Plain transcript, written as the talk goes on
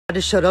had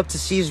to shut up to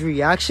see his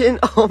reaction.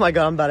 Oh my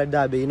god, I'm about to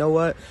die, but you know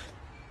what?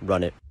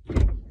 Run it.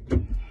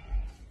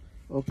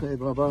 Okay,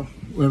 Baba.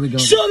 Where are we going?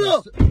 Shut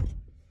up!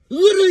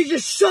 Literally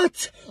just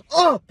shut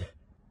up!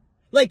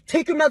 Like,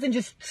 take your mouth and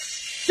just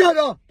shut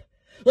up!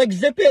 Like,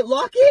 zip it,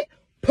 lock it,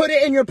 put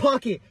it in your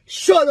pocket.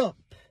 Shut up!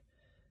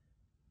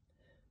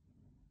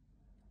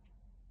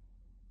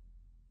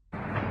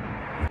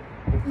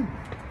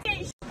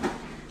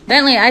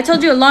 Bentley, I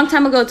told you a long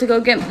time ago to go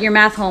get your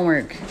math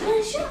homework.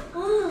 Man, shut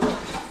up.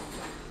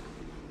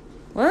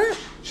 What?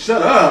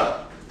 Shut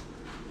up.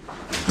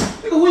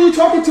 Nigga, who you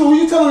talking to? Who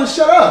you telling to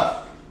shut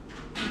up?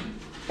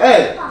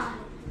 Hey.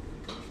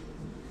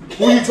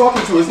 Who you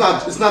talking to?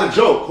 It's not a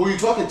joke. Who you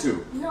talking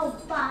to?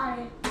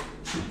 Nobody.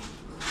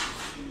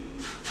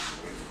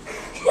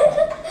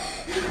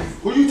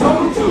 Who you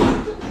talking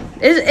to?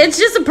 It's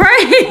just a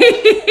prank.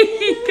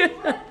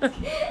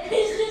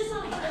 It's just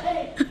a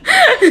prank.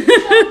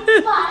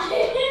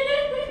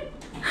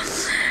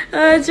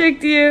 I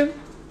tricked you.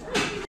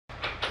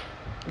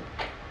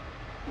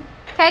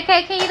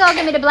 KK, can you go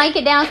get me the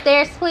blanket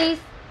downstairs, please?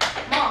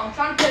 Mom, I'm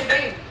trying to play the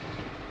game.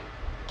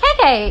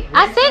 KK,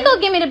 I said go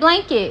get me the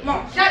blanket.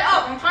 Mom, shut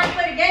up. I'm trying to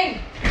play the game.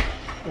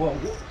 Well,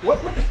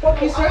 what the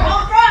fuck you I'm saying?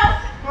 on trial.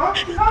 Huh?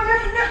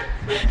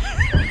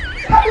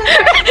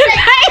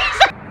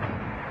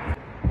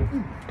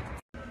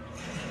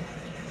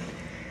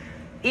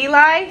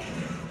 Eli?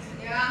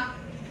 Yeah?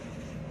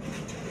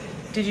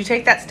 Did you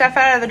take that stuff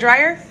out of the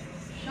dryer?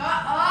 Shut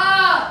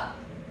up!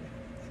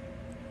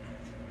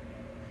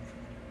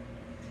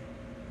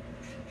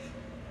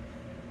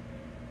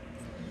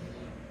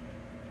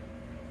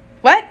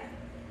 What?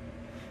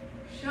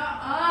 Shut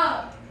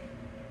up!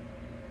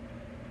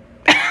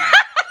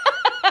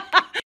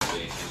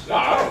 No,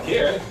 I don't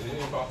care.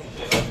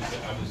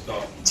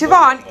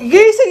 Javon,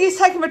 you said you was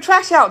taking my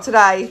trash out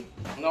today.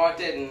 No, I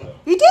didn't.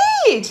 You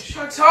did!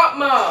 Shut up,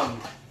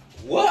 Mum!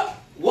 What?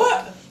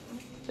 What?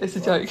 It's a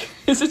joke.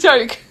 It's a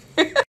joke.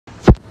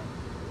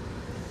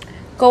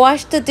 Go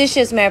wash the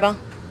dishes, Maribel.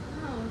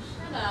 Oh,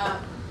 shut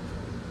up.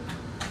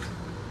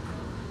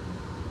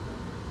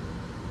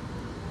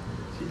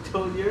 She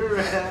told your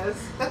ass.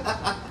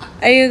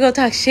 Are you gonna go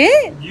talk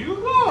shit? You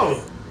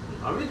go.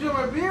 I'm enjoying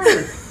my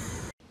beer.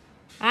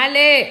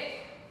 Ale,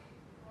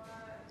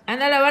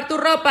 anda a lavar tu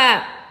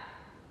ropa.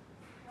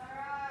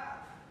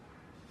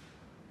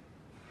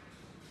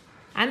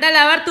 Anda a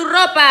lavar tu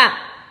ropa.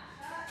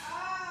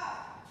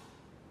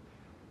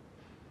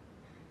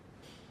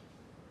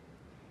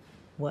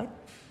 What?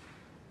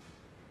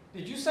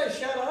 Did you say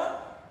shut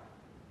up?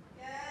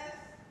 Yes.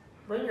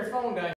 Bring your phone down.